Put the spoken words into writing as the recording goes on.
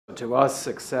To us,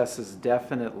 success is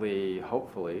definitely,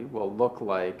 hopefully, will look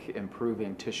like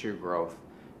improving tissue growth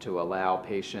to allow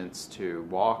patients to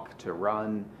walk, to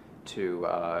run, to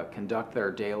conduct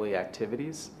their daily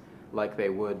activities like they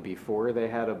would before they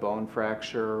had a bone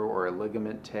fracture or a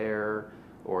ligament tear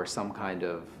or some kind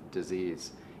of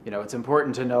disease. You know, it's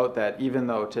important to note that even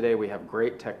though today we have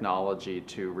great technology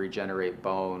to regenerate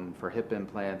bone for hip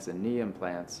implants and knee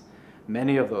implants,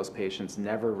 many of those patients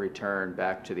never return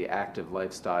back to the active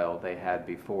lifestyle they had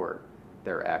before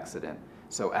their accident.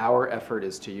 So our effort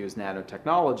is to use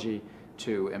nanotechnology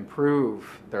to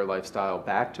improve their lifestyle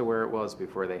back to where it was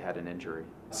before they had an injury.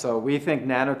 So we think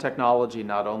nanotechnology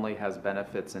not only has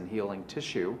benefits in healing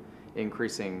tissue,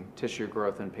 increasing tissue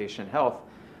growth and patient health,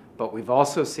 but we've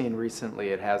also seen recently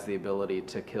it has the ability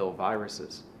to kill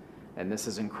viruses. And this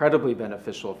is incredibly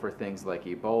beneficial for things like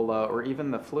Ebola or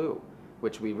even the flu,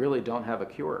 which we really don't have a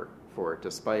cure for,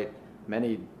 despite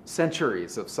many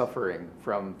centuries of suffering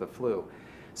from the flu.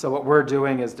 So what we're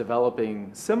doing is developing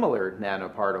similar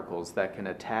nanoparticles that can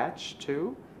attach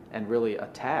to and really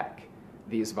attack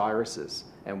these viruses.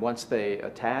 And once they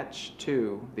attach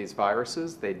to these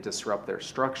viruses, they disrupt their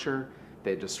structure,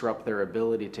 they disrupt their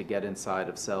ability to get inside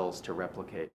of cells to replicate.